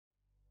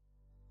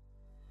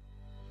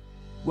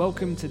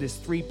Welcome to this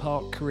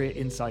three-part Career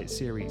Insight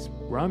series,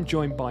 where I'm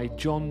joined by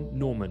John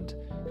Normand,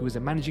 who was a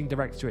managing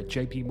director at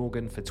JP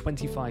Morgan for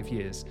 25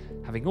 years,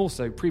 having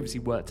also previously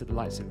worked at the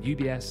likes of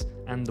UBS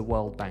and the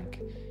World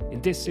Bank.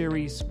 In this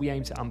series, we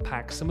aim to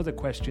unpack some of the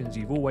questions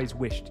you've always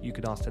wished you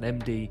could ask an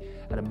MD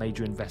at a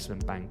major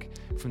investment bank,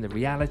 from the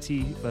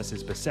reality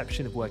versus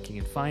perception of working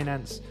in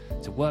finance,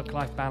 to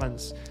work-life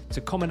balance,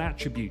 to common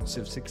attributes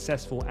of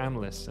successful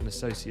analysts and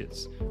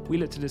associates. We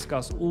look to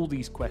discuss all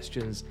these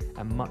questions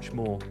and much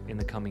more in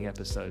the coming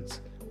episodes.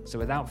 So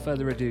without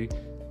further ado,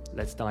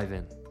 let's dive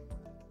in.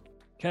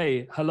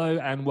 Okay, hello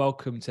and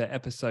welcome to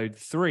episode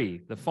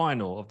 3, the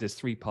final of this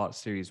 3-part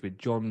series with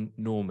John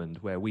Normand,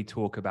 where we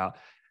talk about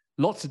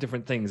lots of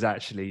different things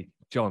actually,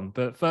 John.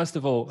 But first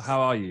of all,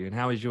 how are you and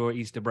how is your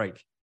Easter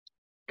break?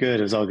 Good,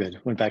 it was all good.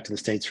 Went back to the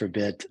States for a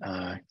bit,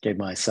 gave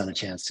my son a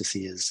chance to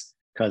see his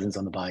cousins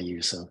on the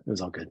bayou, so it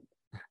was all good.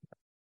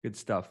 Good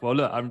stuff. Well,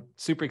 look, I'm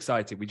super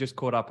excited. We just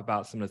caught up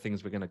about some of the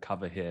things we're going to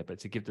cover here, but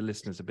to give the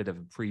listeners a bit of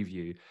a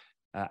preview,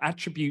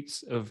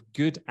 attributes of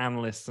good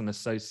analysts and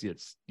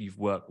associates you've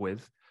worked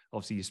with.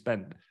 Obviously, you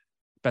spent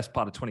best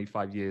part of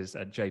 25 years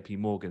at JP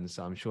Morgan,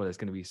 so I'm sure there's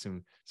going to be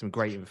some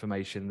great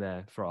information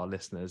there for our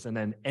listeners. And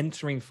then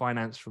entering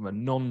finance from a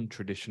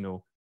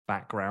non-traditional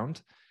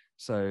background.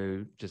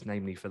 So just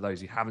namely for those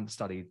who haven't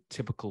studied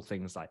typical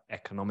things like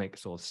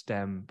economics or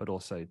STEM, but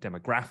also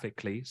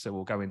demographically. So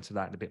we'll go into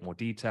that in a bit more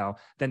detail.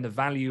 Then the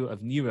value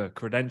of newer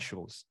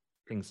credentials,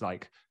 things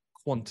like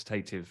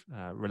quantitative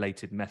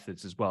related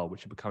methods as well,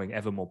 which are becoming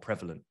ever more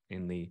prevalent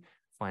in the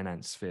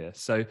finance sphere.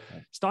 So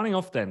starting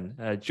off then,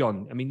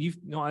 John, I mean, you've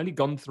not only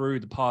gone through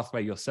the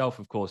pathway yourself,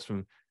 of course,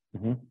 from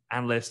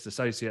analyst,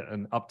 associate,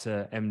 and up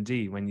to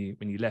MD when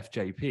you left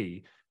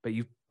JP, but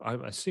I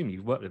assume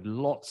you've worked with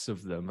lots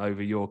of them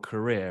over your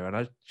career. And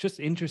I'm just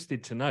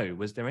interested to know,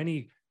 was there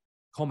any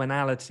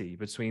commonality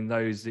between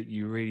those that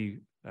you really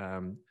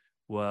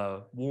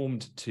were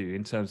warmed to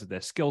in terms of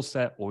their skill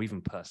set or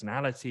even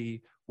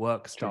personality,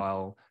 work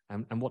style,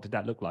 and what did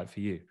that look like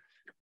for you?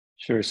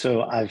 Sure.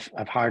 So I've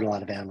hired a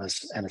lot of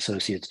analysts and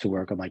associates to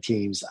work on my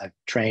teams. I've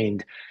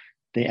trained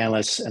the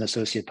analysts and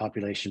associate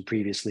population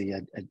previously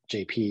at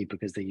JP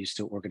because they used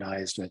to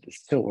organize, or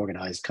still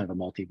organize, kind of a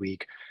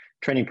multi-week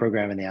training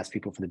program, and they ask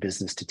people from the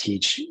business to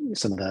teach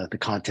some of the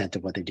content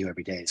of what they do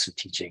every day. So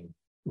teaching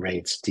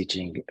rates,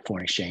 teaching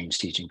foreign exchange,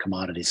 teaching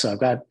commodities. So I've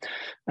got,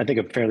 I think,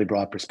 a fairly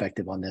broad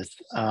perspective on this.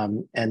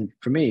 And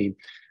for me,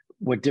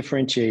 what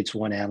differentiates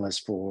one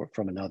analyst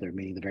from another,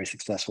 meaning the very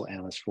successful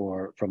analyst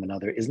from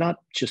another, is not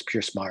just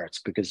pure smarts,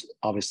 because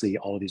obviously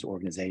all of these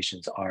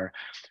organizations are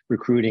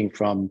recruiting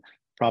from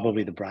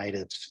probably the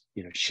brightest,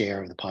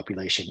 share of the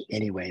population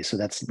anyway. So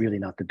that's really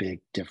not the big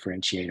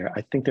differentiator.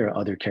 I think there are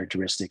other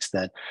characteristics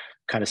that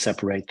kind of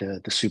separate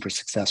the super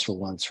successful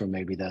ones from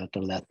maybe the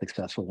less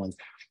successful ones.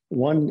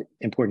 One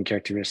important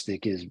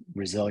characteristic is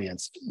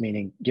resilience,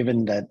 meaning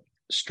given that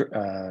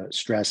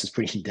stress is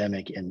pretty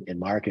endemic in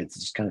markets,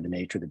 it's kind of the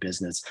nature of the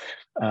business,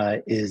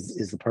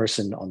 is the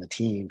person on the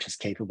team just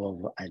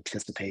capable of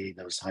anticipating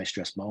those high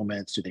stress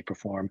moments? Do they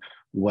perform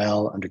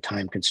well under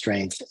time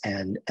constraints?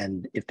 And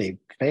if they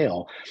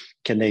fail,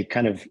 can they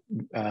kind of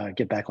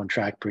get back on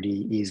track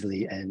pretty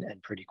easily and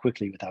pretty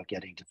quickly without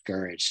getting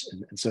discouraged?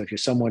 And so if you're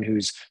someone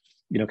who's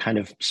kind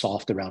of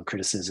soft around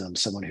criticism,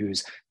 someone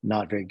who's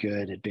not very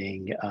good at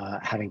being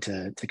having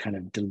to kind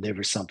of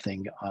deliver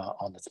something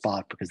on the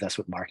spot because that's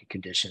what market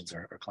conditions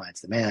or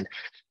clients demand,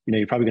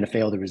 you're probably going to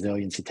fail the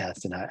resiliency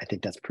test. And I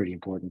think that's pretty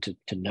important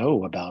to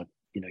know about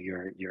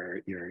your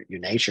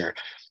nature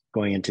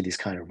going into these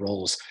kind of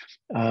roles.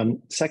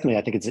 Secondly,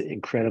 I think it's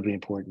incredibly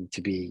important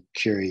to be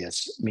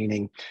curious,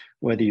 meaning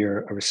whether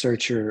you're a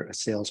researcher, a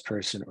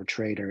salesperson, or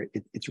trader,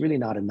 it's really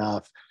not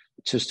enough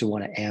just to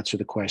want to answer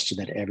the question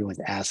that everyone's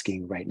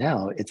asking right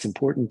now. It's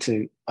important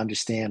to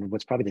understand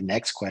what's probably the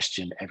next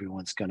question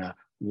everyone's going to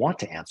want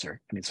to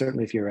answer. I mean,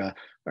 certainly if you're a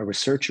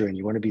researcher and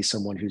you want to be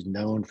someone who's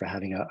known for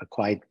having a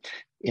quite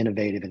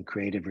innovative and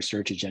creative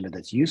research agenda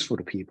that's useful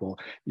to people,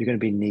 you're going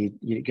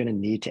to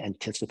need to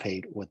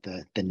anticipate what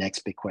the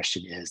next big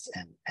question is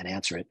and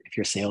answer it. If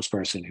you're a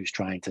salesperson who's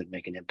trying to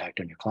make an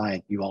impact on your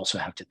client, you also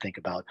have to think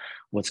about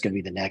what's going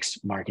to be the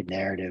next market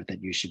narrative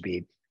that you should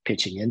be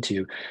pitching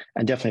into.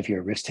 And definitely if you're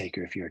a risk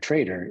taker, if you're a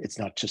trader, it's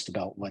not just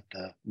about what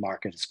the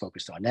market is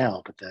focused on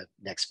now, but the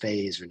next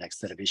phase or next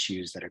set of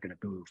issues that are going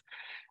to move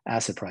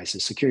asset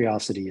prices. So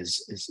curiosity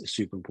is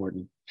super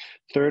important.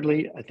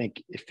 Thirdly, I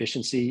think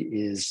efficiency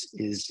is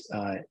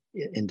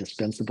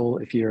indispensable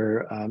if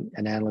you're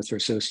an analyst or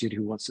associate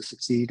who wants to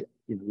succeed.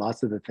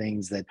 Lots of the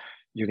things that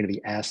you're going to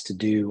be asked to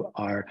do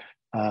are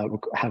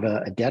have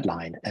a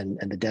deadline, and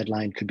the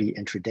deadline could be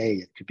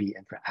intraday, it could be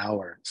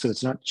intra-hour. So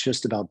it's not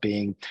just about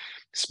being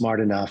smart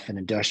enough and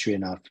industrious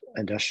enough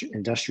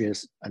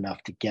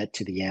to get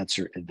to the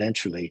answer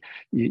eventually.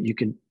 You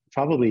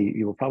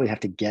will probably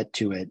have to get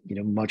to it,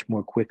 much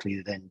more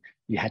quickly than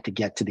you had to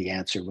get to the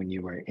answer when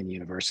you were in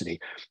university.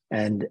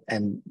 And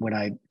when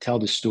I tell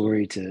the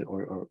story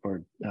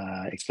or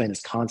explain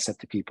this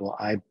concept to people,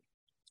 I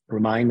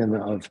remind them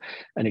of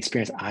an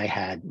experience I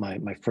had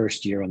my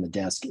first year on the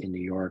desk in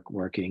New York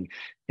working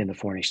in the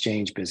foreign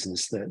exchange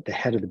business. The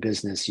head of the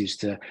business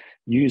used to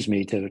use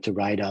me to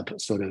write up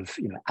sort of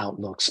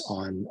outlooks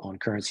on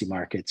currency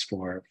markets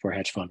for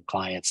hedge fund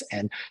clients.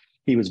 And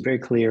he was very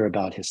clear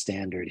about his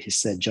standard. He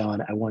said,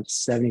 John, I want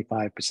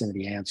 75% of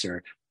the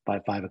answer by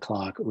 5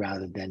 o'clock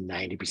rather than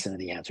 90% of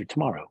the answer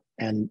tomorrow.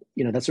 And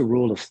that's a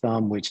rule of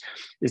thumb which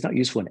is not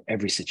useful in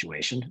every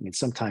situation. I mean,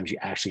 sometimes you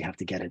actually have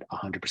to get it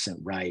 100%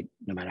 right,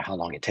 no matter how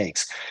long it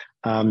takes.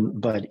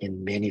 But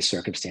in many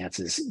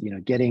circumstances,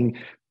 getting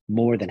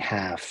more than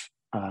half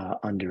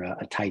under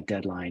a tight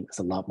deadline is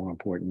a lot more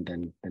important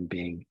than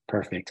being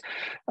perfect.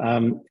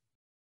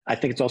 I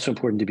think it's also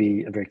important to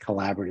be a very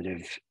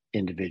collaborative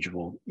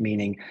individual,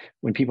 meaning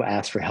when people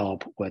ask for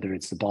help, whether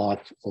it's the boss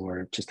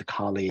or just a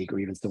colleague or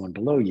even someone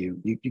below you,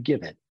 you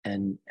give it.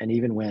 And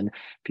even when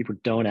people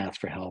don't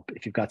ask for help,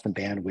 if you've got some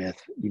bandwidth,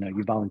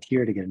 you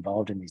volunteer to get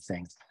involved in these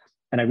things.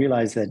 And I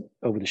realize that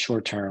over the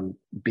short term,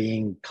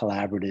 being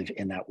collaborative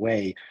in that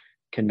way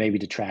can maybe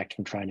detract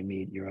from trying to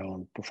meet your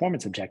own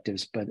performance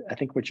objectives. But I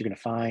think what you're going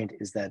to find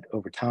is that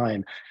over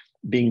time,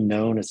 being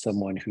known as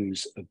someone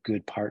who's a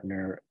good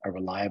partner, a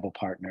reliable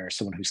partner,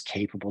 someone who's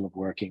capable of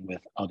working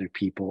with other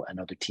people and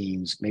other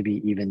teams,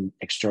 maybe even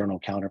external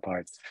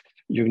counterparts,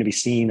 you're going to be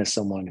seen as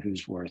someone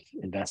who's worth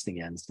investing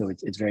in. So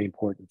it's very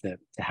important to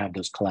have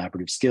those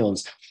collaborative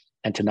skills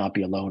and to not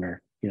be a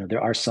loner.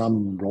 There are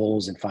some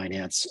roles in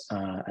finance,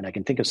 and I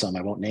can think of some,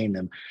 I won't name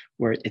them,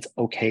 where it's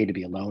okay to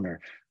be a loner.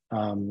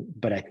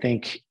 But I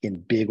think in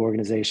big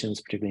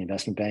organizations, particularly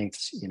investment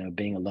banks,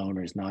 being a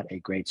loner is not a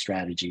great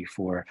strategy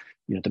for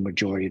the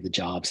majority of the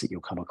jobs that you'll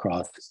come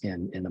across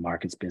in the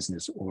markets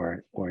business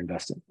or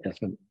investment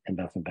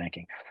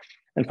banking.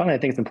 And finally, I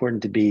think it's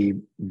important to be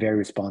very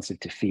responsive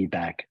to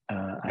feedback.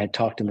 I had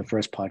talked in the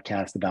first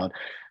podcast about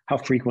how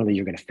frequently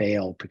you're going to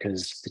fail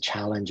because the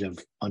challenge of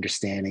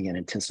understanding and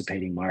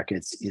anticipating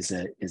markets is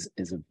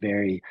a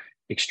very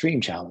extreme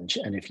challenge.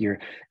 And if you're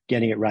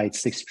getting it right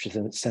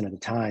 60% of the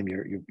time,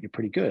 you're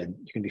pretty good.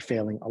 You're going to be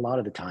failing a lot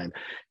of the time.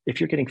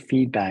 If you're getting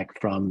feedback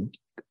from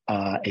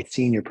a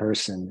senior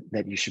person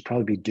that you should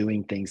probably be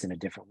doing things in a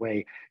different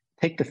way,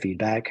 take the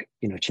feedback.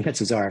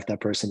 Chances are if that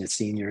person is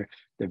senior,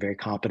 they're very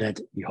competent.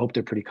 You hope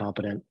they're pretty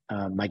competent.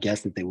 My guess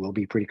is that they will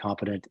be pretty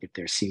competent if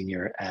they're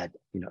senior at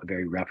a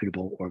very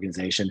reputable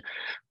organization.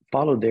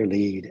 Follow their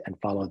lead and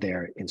follow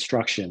their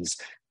instructions.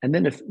 And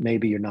then if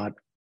maybe you're not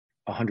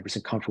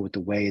 100% comfortable with the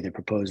way they're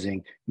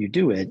proposing you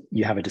do it,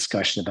 you have a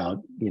discussion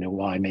about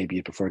why maybe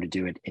you prefer to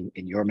do it in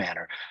your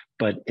manner.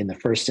 But in the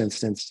first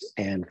instance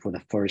and for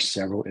the first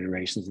several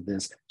iterations of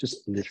this,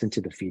 just listen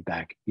to the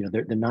feedback.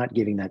 They're not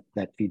giving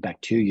that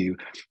feedback to you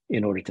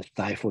in order to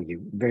stifle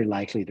you. Very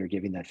likely they're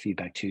giving that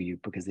feedback to you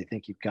because they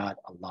think you've got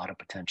a lot of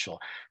potential.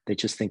 They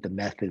just think the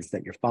methods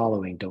that you're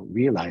following don't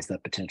realize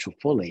that potential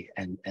fully,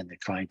 and they're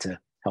trying to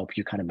help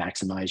you kind of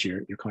maximize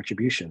your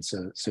contribution.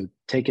 So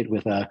take it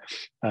with a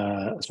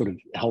sort of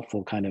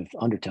helpful kind of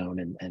undertone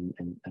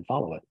and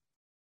follow it.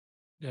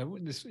 Yeah,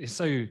 it's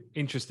so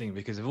interesting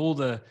because of all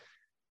the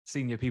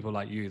senior people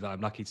like you that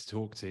I'm lucky to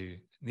talk to,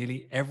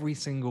 nearly every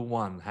single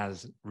one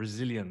has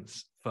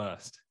resilience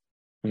first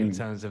in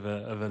terms of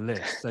a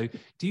list. So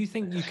do you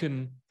think you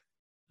can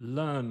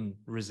learn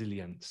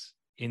resilience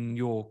in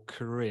your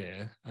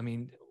career? I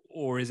mean,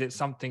 or is it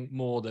something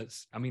more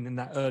that's, in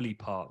that early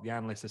part, the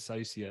analyst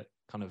associate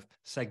kind of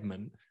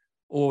segment,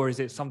 or is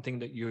it something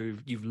that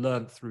you've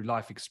learned through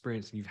life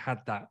experience and you've had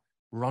that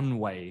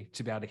runway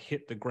to be able to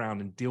hit the ground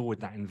and deal with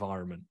that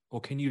environment?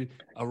 Or can you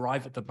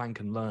arrive at the bank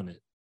and learn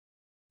it,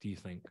 do you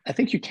think? I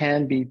think you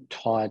can be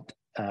taught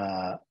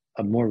a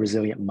more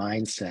resilient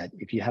mindset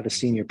if you have a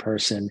senior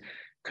person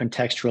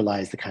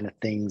contextualize the kind of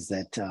things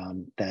that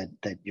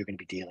you're going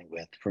to be dealing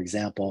with. For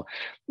example,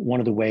 one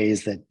of the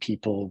ways that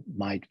people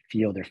might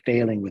feel they're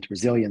failing with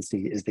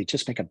resiliency is they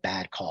just make a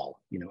bad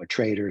call. A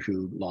trader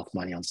who lost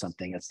money on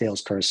something, a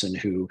salesperson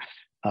who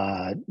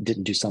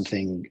didn't do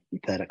something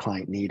that a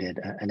client needed,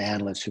 an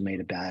analyst who made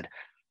a bad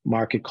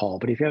market call.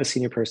 But if you have a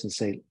senior person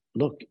say,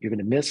 look, you're going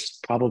to miss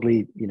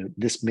probably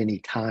this many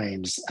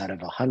times out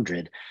of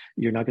 100,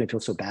 you're not going to feel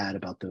so bad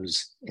about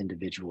those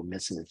individual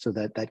misses. So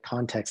that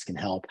context can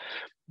help.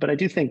 But I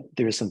do think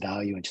there is some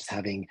value in just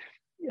having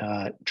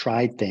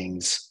tried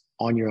things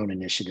on your own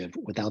initiative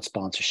without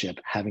sponsorship,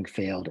 having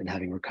failed and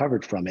having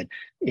recovered from it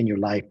in your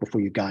life before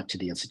you got to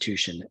the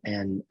institution.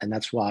 And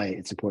that's why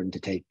it's important to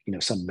take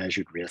some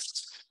measured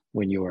risks.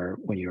 When you're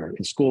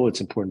in school,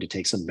 it's important to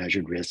take some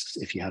measured risks.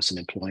 If you have some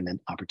employment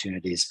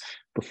opportunities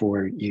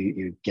before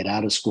you get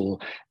out of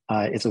school,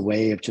 it's a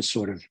way of just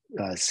sort of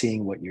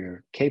seeing what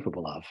you're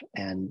capable of.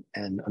 And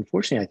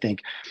unfortunately, I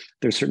think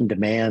there's certain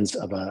demands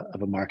of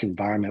a market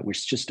environment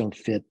which just don't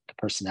fit the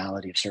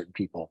personality of certain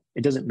people.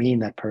 It doesn't mean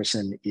that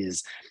person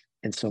is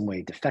in some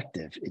way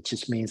defective. It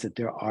just means that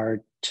there are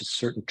to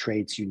certain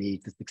traits you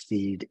need to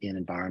succeed in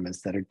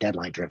environments that are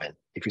deadline driven.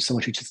 If you're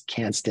someone who just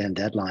can't stand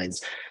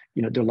deadlines,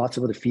 there are lots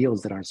of other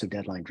fields that aren't so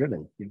deadline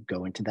driven. You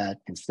go into that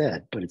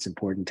instead, but it's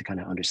important to kind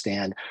of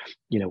understand,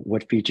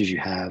 what features you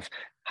have,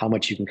 how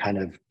much you can kind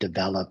of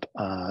develop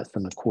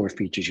some of the core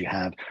features you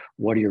have.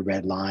 What are your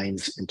red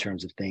lines in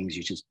terms of things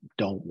you just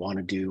don't want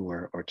to do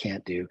or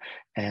can't do,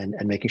 and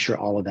making sure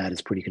all of that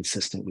is pretty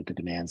consistent with the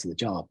demands of the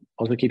job.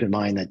 Also keep in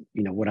mind that,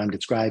 what I'm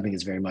describing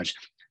is very much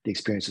the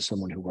experience of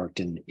someone who worked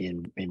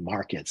in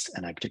markets,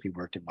 and I particularly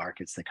worked in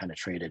markets that kind of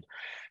traded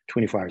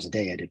 24 hours a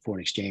day. I did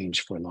foreign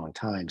exchange for a long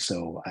time,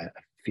 so I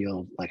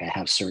feel like I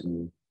have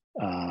certain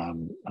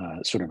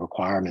sort of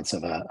requirements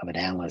of an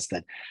analyst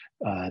that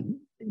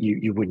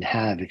you wouldn't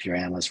have if your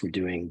analysts were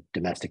doing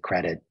domestic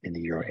credit in the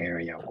euro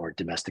area or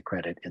domestic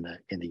credit in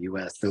the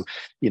US. So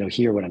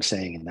hear what I'm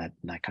saying in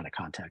that kind of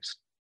context.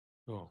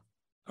 Cool.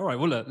 All right.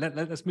 Well, look,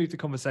 let's move the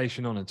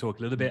conversation on and talk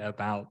a little bit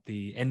about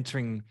the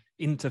entering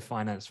into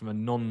finance from a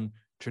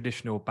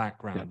non-traditional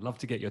background. Yeah. Love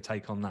to get your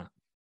take on that.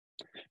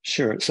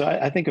 Sure. So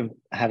I think of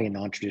having a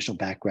non-traditional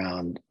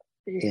background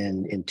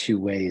in two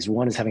ways.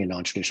 One is having a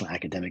non-traditional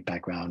academic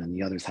background, and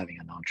the other is having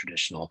a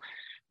non-traditional,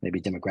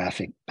 maybe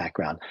demographic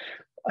background.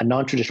 A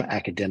non-traditional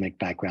academic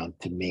background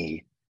to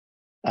me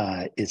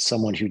is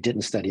someone who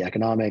didn't study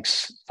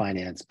economics,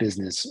 finance,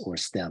 business, or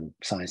STEM,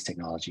 science,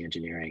 technology,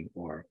 engineering,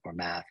 or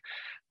math.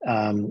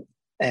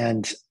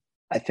 And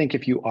I think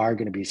if you are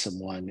going to be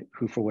someone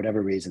who, for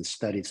whatever reason,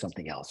 studied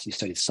something else, you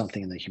studied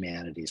something in the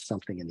humanities,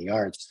 something in the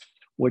arts,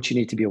 what you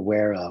need to be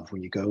aware of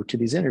when you go to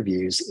these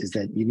interviews is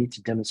that you need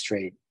to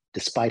demonstrate,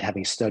 despite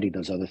having studied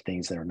those other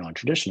things that are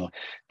non-traditional,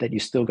 that you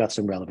still got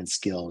some relevant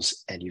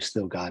skills and you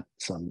still got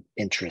some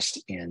interest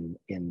in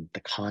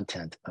the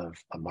content of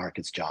a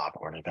markets job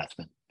or an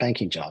investment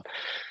banking job.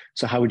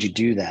 So how would you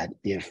do that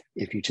if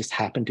you just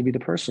happen to be the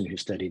person who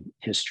studied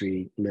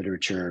history,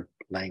 literature,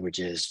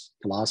 languages,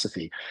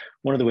 philosophy?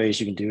 One of the ways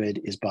you can do it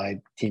is by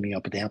teaming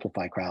up with the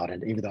Amplify crowd.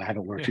 And even though I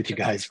haven't worked with you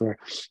guys for,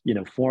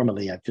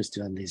 formally, I've just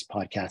done these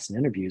podcasts and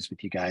interviews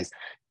with you guys.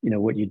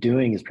 What you're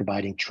doing is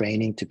providing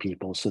training to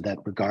people so that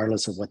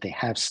regardless of what they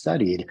have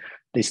studied,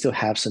 they still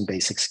have some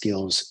basic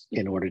skills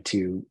in order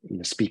to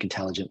speak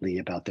intelligently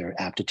about their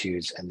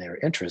aptitudes and their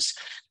interests.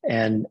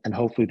 And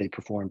hopefully they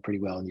perform pretty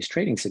well in these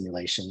trading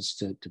simulations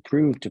to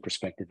prove to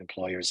prospective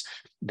employers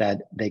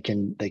that they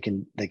can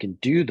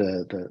do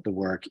the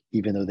work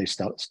even though they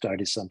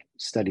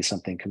study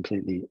something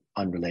completely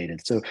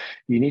unrelated. So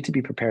you need to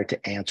be prepared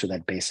to answer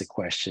that basic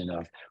question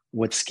of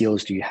what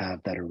skills do you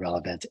have that are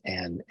relevant,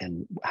 and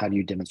how do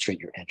you demonstrate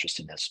your interest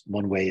in this?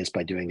 One way is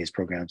by doing these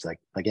programs like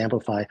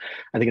Amplify.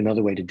 I think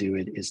another way to do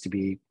it is to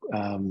be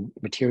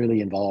materially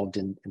involved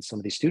in some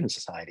of these student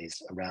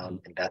societies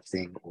around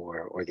investing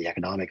or the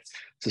economics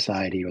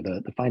society or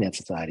the finance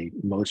society.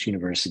 Most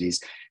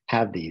universities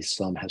have these.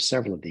 Some have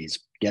several of these.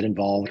 Get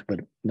involved,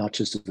 but not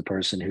just as the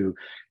person who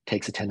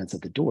takes attendance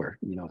at the door.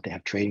 If they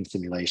have trading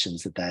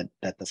simulations that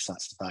the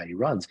society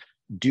runs,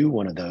 do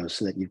one of those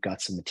so that you've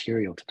got some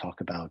material to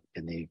talk about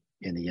in the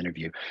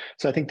interview.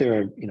 So I think there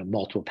are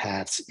multiple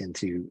paths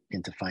into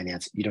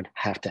finance. You don't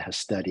have to have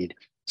studied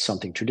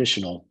something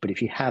traditional, but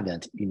if you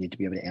haven't, you need to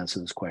be able to answer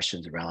those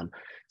questions around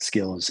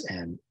skills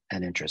and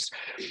interest.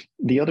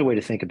 The other way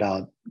to think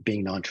about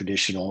being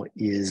non-traditional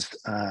is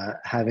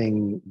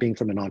being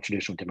from a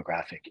non-traditional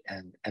demographic.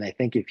 And I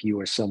think if you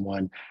are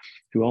someone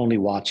who only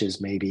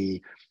watches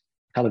maybe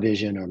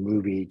television or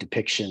movie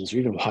depictions, or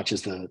even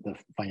watches the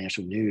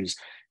financial news,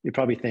 you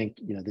probably think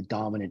the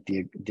dominant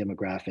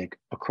demographic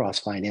across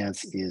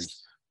finance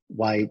is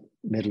white,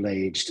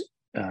 middle-aged,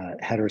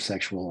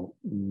 heterosexual,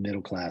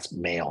 middle-class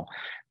male.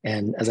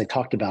 And as I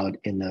talked about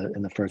in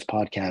the first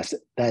podcast,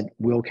 that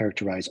will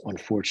characterize,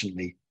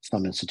 unfortunately,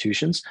 some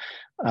institutions.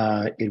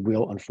 It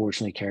will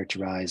unfortunately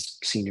characterize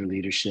senior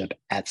leadership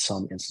at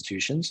some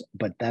institutions,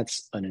 but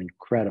that's an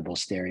incredible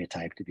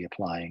stereotype to be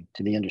applying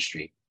to the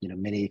industry.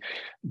 Many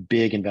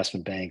big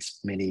investment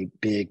banks, many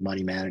big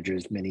money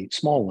managers, many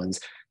small ones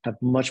have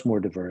much more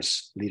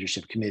diverse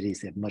leadership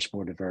committees. They have much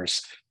more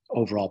diverse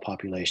overall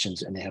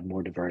populations, and they have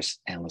more diverse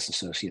analyst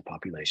associate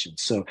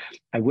populations. So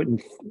I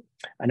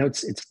know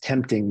it's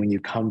tempting when you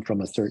come from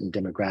a certain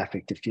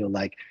demographic to feel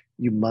like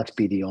you must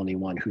be the only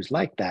one who's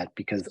like that,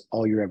 because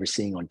all you're ever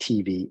seeing on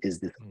TV is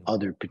this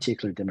other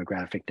particular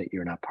demographic that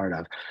you're not part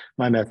of.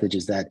 My message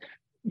is that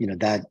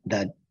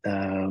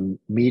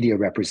media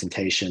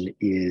representation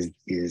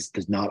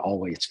does not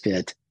always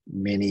fit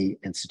many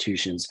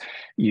institutions.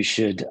 You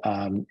should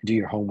do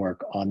your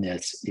homework on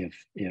this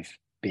if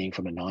being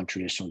from a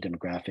non-traditional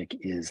demographic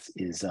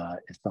is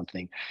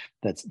something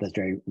that's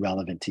very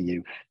relevant to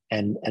you.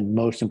 And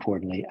most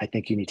importantly, I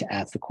think you need to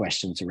ask the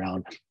questions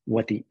around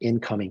what the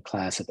incoming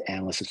class of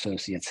analyst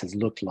associates has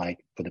looked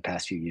like for the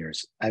past few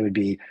years. I would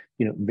be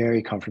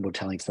very comfortable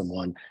telling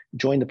someone,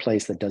 join the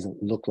place that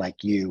doesn't look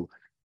like you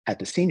at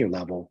the senior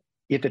level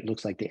if it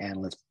looks like the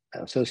analysts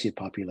associate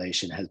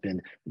population has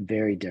been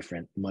very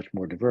different, much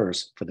more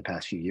diverse for the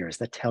past few years.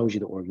 That tells you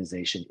the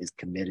organization is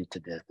committed to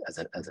this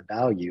as a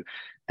value,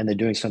 and they're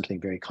doing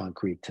something very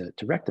concrete to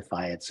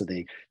rectify it. So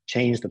they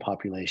change the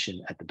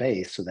population at the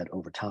base so that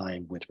over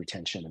time, with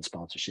retention and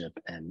sponsorship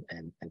and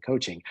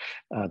coaching,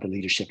 the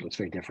leadership looks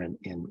very different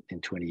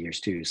in 20 years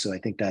too. So I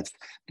think that's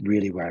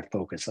really where I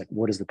focus. Like,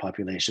 what does the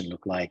population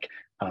look like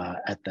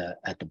at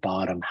the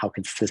bottom? How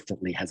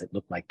consistently has it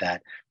looked like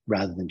that,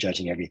 rather than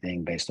judging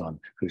everything based on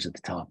who's at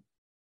the top?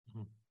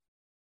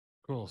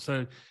 Cool.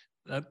 So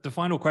the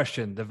final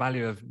question, the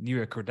value of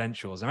newer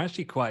credentials. I'm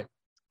actually quite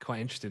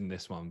interested in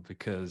this one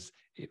because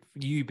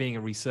you being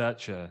a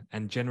researcher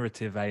and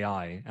generative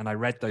AI, and I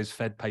read those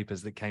Fed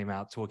papers that came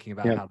out talking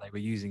about how they were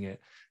using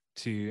it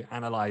to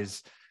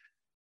analyze.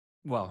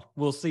 Well,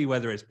 we'll see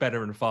whether it's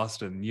better and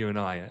faster than you and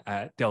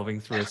I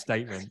delving through a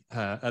statement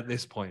at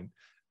this point.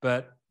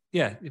 But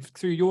yeah,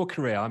 through your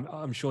career,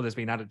 I'm sure there's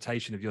been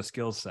adaptation of your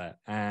skill set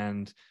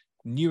and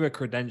newer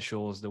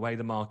credentials, the way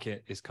the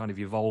market is kind of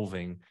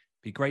evolving.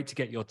 Be great to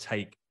get your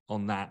take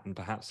on that and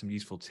perhaps some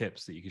useful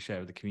tips that you can share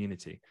with the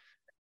community.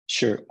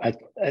 Sure.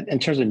 In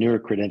terms of newer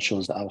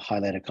credentials, I'll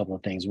highlight a couple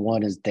of things.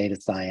 One is data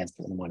science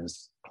and one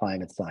is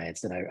climate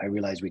science. And I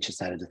realize we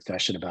just had a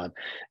discussion about,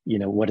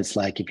 what it's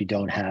like if you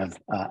don't have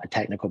a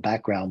technical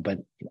background, but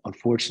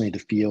unfortunately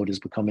the field is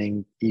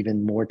becoming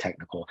even more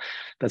technical.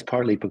 That's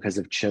partly because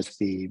of just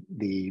the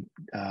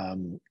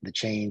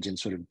change in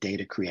sort of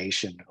data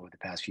creation over the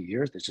past few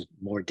years. There's just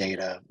more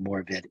data,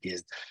 more of it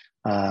is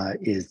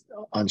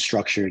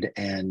unstructured,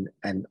 and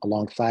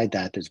alongside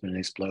that, there's been an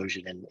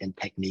explosion in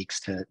techniques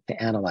to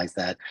analyze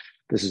that.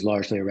 This is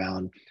largely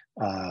around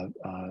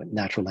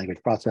natural language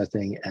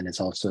processing, and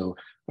it's also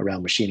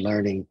around machine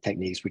learning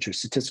techniques, which are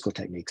statistical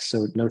techniques.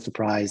 So no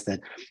surprise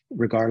that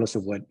regardless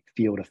of what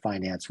field of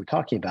finance we're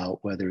talking about,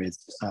 whether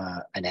it's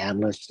an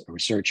analyst, a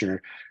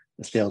researcher,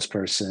 a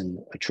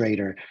salesperson, a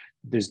trader,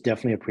 there's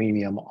definitely a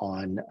premium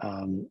on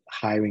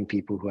hiring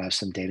people who have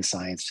some data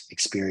science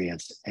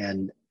experience.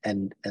 And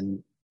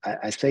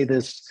I say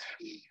this,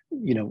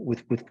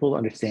 with full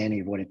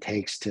understanding of what it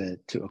takes to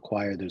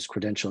acquire those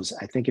credentials.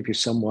 I think if you're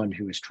someone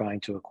who is trying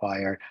to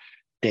acquire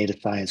data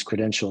science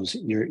credentials,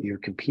 you're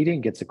competing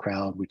against a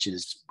crowd which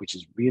is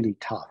really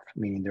tough.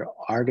 Meaning there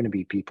are going to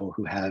be people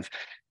who have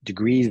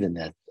degrees in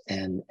this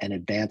and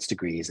advanced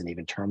degrees and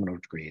even terminal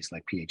degrees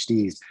like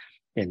PhDs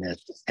in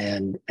this,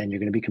 and you're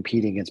going to be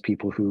competing against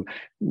people who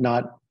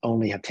not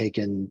only have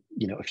taken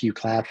a few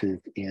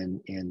classes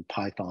in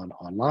Python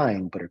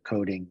online, but are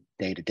coding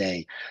day to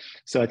day.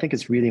 So I think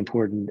it's really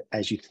important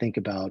as you think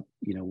about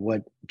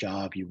what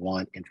job you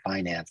want in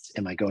finance.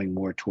 Am I going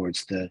more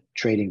towards the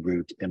trading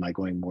route? Am I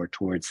going more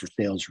towards the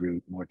sales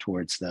route? More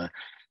towards the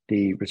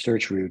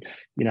research route?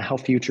 How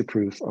future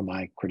proof are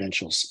my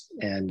credentials?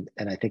 And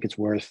I think it's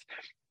worth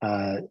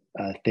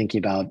thinking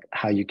about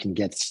how you can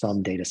get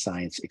some data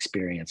science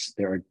experience.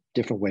 There are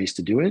different ways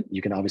to do it.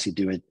 You can obviously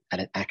do it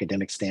at an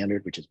academic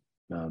standard, which is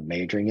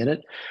majoring in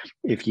it.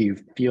 If you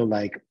feel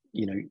like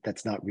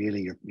that's not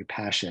really your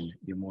passion,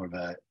 you're more of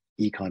a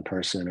econ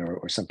person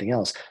or something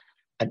else,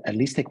 at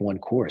least take one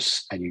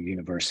course at your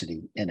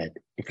university in it.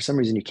 If for some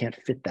reason you can't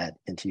fit that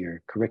into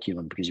your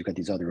curriculum because you've got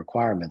these other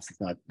requirements,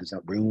 there's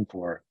not room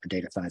for a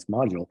data science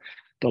module,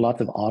 there are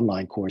lots of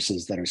online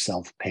courses that are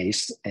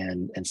self-paced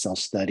and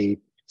self-study.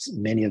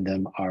 Many of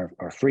them are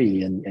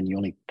free, and you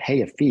only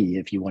pay a fee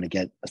if you want to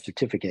get a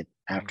certificate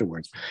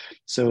afterwards.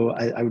 So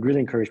I would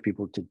really encourage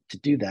people to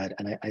do that.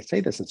 And I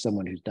say this as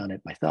someone who's done it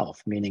myself,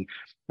 meaning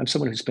I'm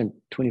someone who spent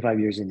 25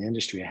 years in the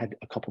industry. I had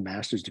a couple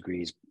master's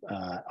degrees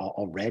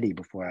already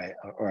before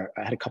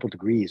I had a couple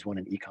degrees, one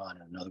in econ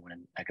and another one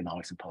in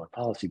economics and public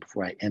policy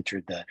before I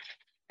entered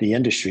the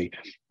industry.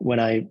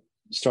 When I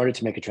started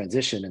to make a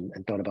transition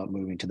and thought about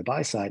moving to the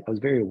buy side, I was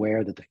very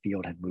aware that the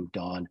field had moved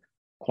on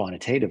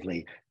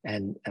quantitatively.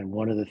 And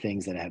one of the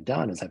things that I have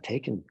done is I've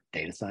taken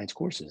data science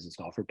courses. It's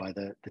offered by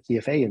the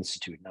CFA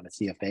Institute, and I'm a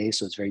CFA,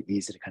 so it's very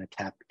easy to kind of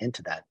tap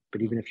into that.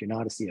 But even if you're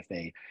not a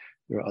CFA,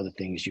 there are other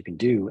things you can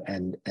do.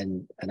 And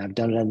I've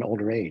done it at an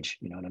older age,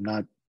 and I'm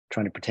not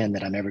trying to pretend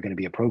that I'm ever going to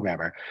be a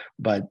programmer,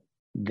 but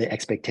the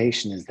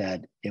expectation is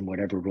that in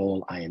whatever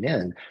role I am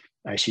in,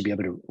 I should be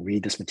able to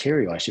read this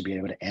material. I should be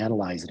able to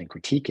analyze it and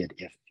critique it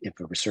if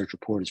a research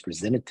report is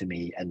presented to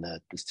me and the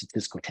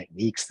statistical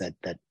techniques that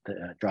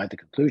drive the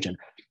conclusion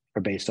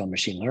are based on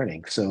machine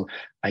learning. So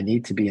I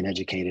need to be an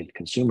educated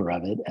consumer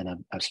of it,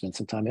 and I've spent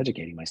some time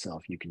educating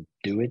myself. You can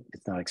do it.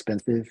 It's not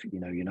expensive.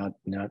 You're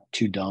not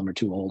too dumb or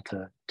too old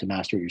to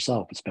master it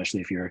yourself, especially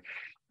if you're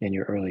in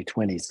your early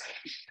 20s.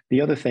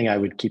 The other thing I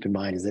would keep in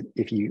mind is that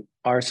if you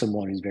are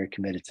someone who's very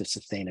committed to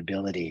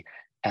sustainability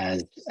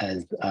as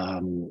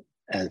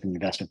an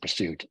investment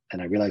pursuit,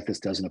 and I realize this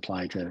doesn't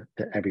apply to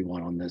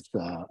everyone on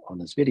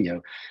this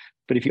video,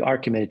 but if you are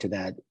committed to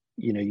that,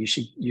 you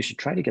should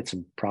try to get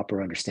some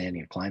proper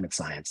understanding of climate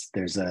science.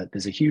 There's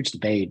a huge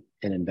debate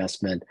in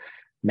investment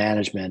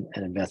management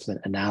and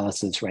investment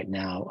analysis right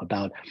now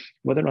about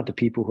whether or not the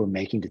people who are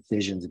making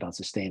decisions about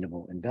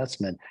sustainable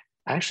investment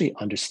actually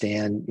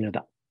understand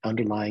the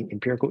underlying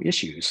empirical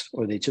issues,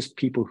 or they're just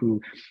people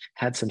who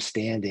had some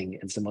standing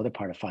in some other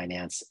part of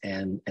finance,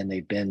 and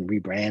they've been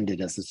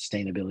rebranded as the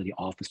sustainability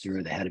officer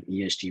or the head of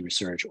ESG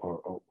research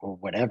or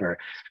whatever,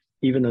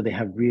 even though they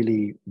have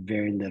really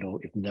very little,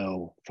 if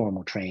no,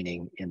 formal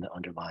training in the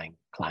underlying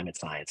climate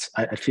science.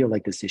 I feel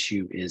like this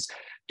issue is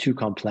too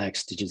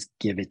complex to just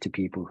give it to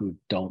people who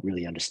don't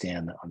really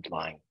understand the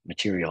underlying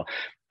material.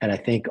 And I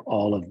think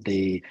all of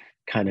the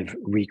kind of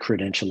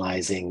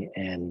re-credentializing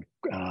and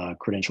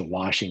credential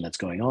washing that's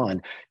going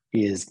on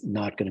is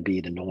not going to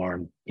be the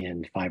norm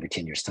in 5 or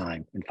 10 years'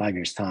 time. In 5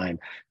 years' time,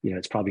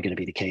 it's probably going to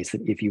be the case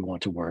that if you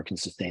want to work in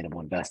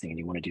sustainable investing and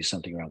you want to do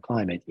something around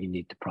climate, you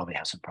need to probably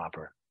have some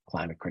proper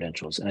climate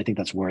credentials. And I think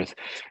that's worth,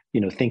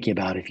 thinking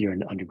about. If you're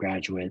an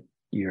undergraduate,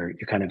 you're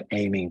kind of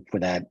aiming for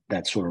that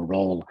sort of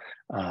role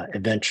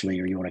eventually,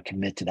 or you want to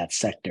commit to that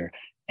sector,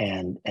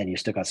 and you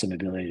still got some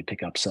ability to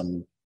pick up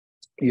some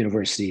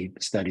university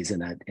studies in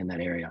that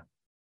area.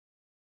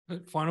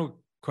 Final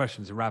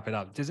question to wrap it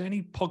up. Does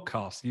any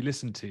podcast you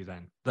listen to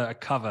then that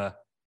cover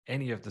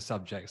any of the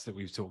subjects that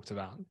we've talked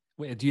about?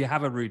 Do you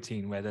have a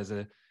routine where there's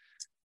a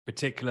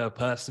particular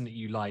person that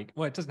you like?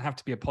 Well, it doesn't have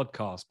to be a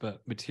podcast,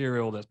 but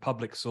material that's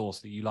public source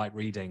that you like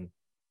reading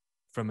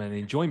from an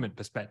enjoyment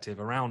perspective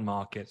around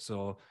markets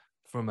or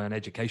from an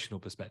educational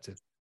perspective?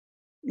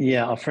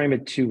 Yeah, I'll frame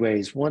it two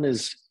ways. One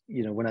is,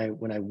 when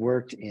I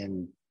worked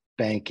in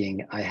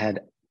banking,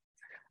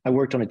 I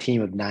worked on a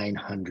team of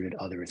 900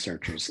 other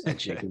researchers at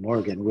JP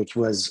Morgan, which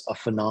was a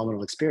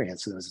phenomenal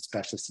experience. So there was a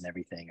specialist in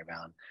everything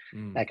around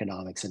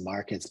economics and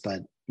markets.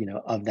 But,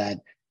 of that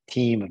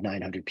team of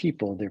 900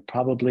 people, there are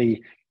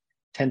probably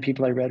 10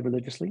 people I read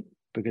religiously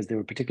because there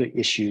were particular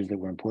issues that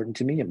were important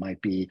to me. It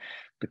might be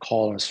the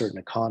call on a certain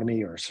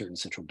economy or a certain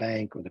central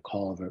bank, or the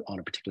call on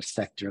a particular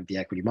sector of the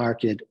equity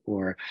market,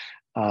 or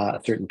a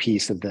certain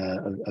piece of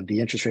the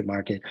interest rate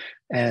market.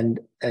 And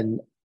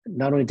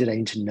not only did I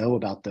need to know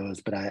about those,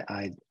 but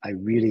I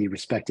really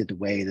respected the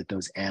way that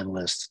those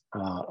analysts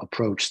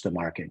approached the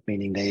market,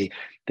 meaning they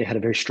had a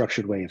very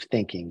structured way of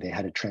thinking. They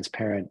had a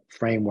transparent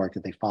framework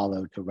that they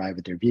followed to arrive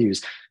at their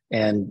views,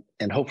 and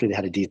hopefully they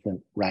had a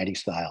decent writing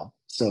style.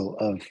 So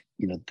of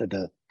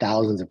the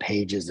thousands of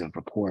pages of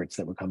reports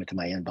that would come into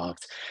my inbox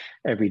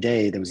every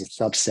day, there was a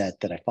subset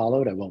that I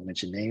followed. I won't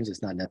mention names;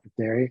 it's not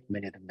necessary.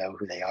 Many of them know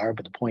who they are.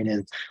 But the point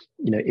is,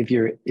 if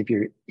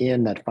you're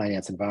in that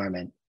finance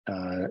environment,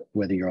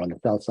 whether you're on the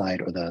sell side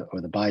or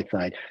the buy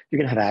side, you're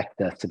going to have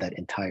access to that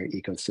entire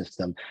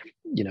ecosystem.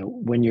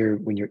 When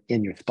you're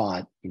in your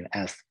spot,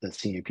 ask the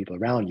senior people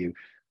around you,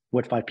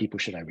 what 5 people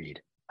should I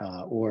read?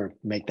 Or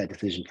make that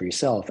decision for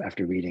yourself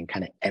after reading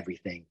kind of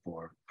everything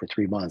for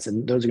 3 months.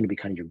 And those are going to be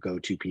kind of your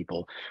go-to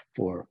people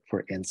for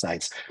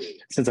insights.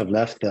 Since I've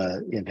left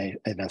the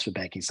investment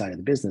banking side of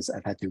the business,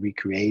 I've had to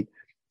recreate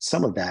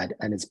some of that.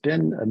 And it's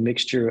been a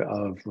mixture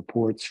of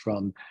reports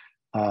from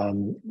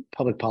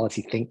public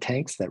policy think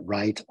tanks that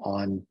write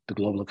on the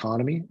global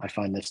economy. I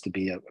find this to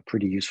be a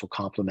pretty useful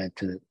complement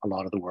to a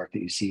lot of the work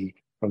that you see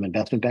from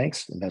investment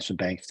banks. Investment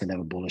banks tend to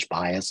have a bullish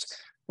bias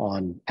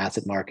on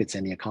asset markets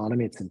and the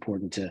economy. It's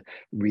important to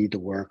read the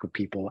work of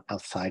people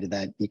outside of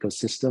that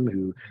ecosystem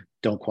who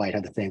don't quite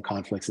have the same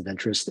conflicts of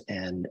interest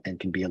and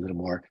can be a little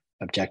more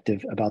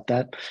objective about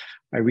that.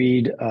 I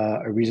read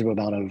a reasonable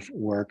amount of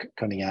work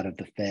coming out of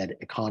the Fed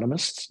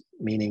economists,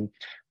 meaning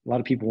a lot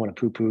of people want to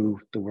poo-poo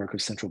the work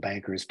of central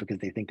bankers because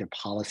they think their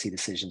policy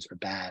decisions are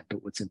bad.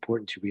 But what's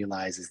important to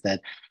realize is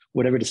that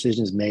whatever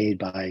decision is made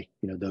by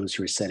those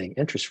who are setting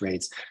interest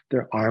rates,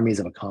 there are armies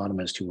of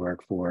economists who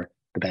work for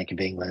the Bank of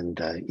England,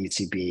 the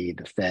ECB,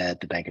 the Fed,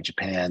 the Bank of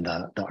Japan,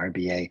 the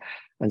RBA,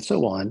 and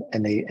so on.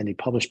 And they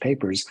publish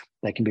papers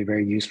that can be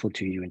very useful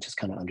to you in just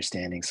kind of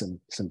understanding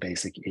some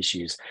basic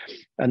issues.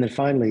 And then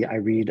finally, I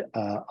read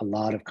a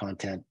lot of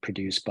content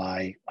produced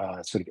by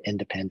sort of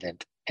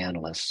independent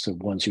analysts. So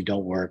ones who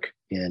don't work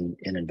in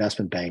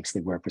investment banks,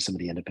 they work for some of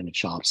the independent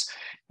shops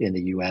in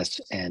the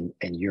US and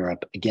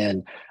Europe.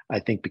 Again, I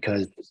think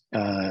because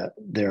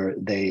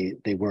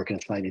they work in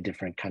a slightly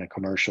different kind of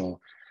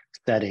commercial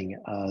setting,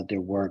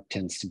 their work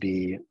tends to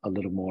be a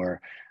little more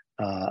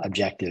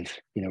objective,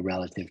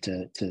 relative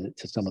to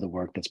some of the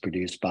work that's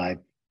produced by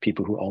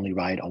people who only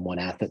ride on one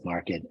asset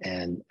market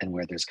and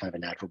where there's kind of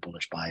a natural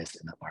bullish bias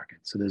in that market.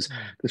 So there's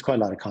quite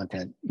a lot of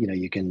content.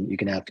 You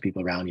can ask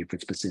people around you for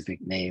specific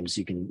names.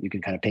 You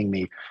can kind of ping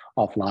me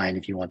offline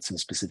if you want some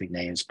specific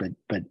names.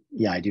 But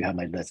yeah, I do have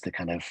my list of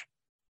kind of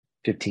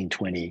 15,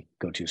 20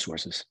 go-to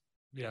sources.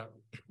 Yeah.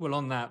 Well,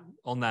 on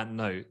that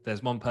note,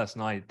 there's one person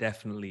I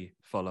definitely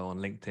follow on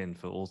LinkedIn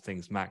for all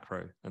things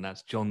macro, and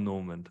that's John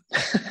Normand.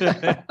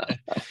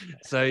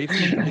 So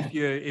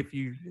if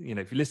you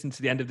listen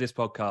to the end of this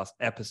podcast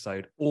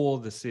episode or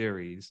the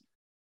series,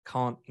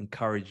 can't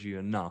encourage you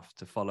enough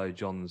to follow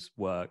John's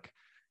work.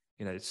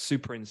 It's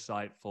super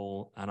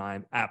insightful, and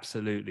I'm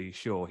absolutely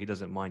sure he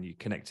doesn't mind you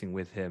connecting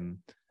with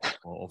him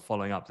or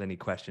following up with any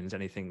questions,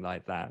 anything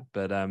like that.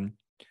 But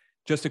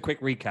just a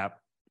quick recap.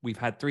 We've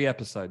had 3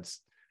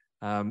 episodes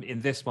In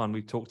this one,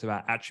 we've talked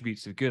about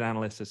attributes of good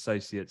analyst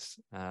associates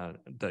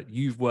that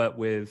you've worked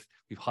with.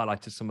 We've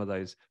highlighted some of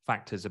those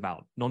factors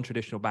about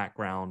non-traditional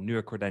background,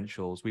 newer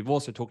credentials. We've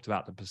also talked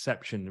about the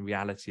perception and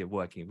reality of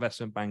working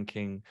investment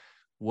banking,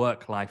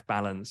 work-life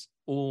balance,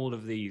 all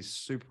of these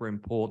super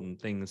important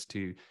things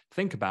to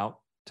think about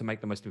to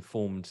make the most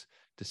informed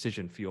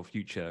decision for your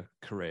future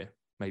career,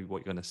 maybe what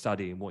you're going to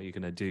study and what you're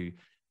going to do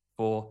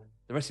for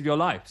the rest of your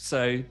life.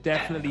 So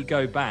definitely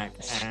go back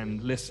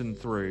and listen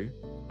through.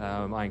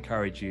 I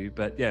encourage you.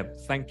 But yeah,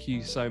 thank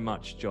you so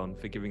much, John,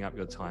 for giving up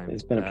your time.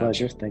 It's been a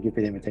pleasure. Thank you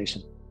for the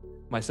invitation.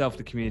 Myself,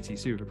 the community,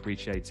 super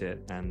appreciate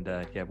it. And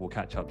yeah, we'll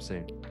catch up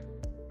soon.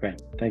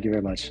 Great. Thank you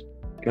very much.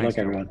 Good luck,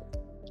 everyone.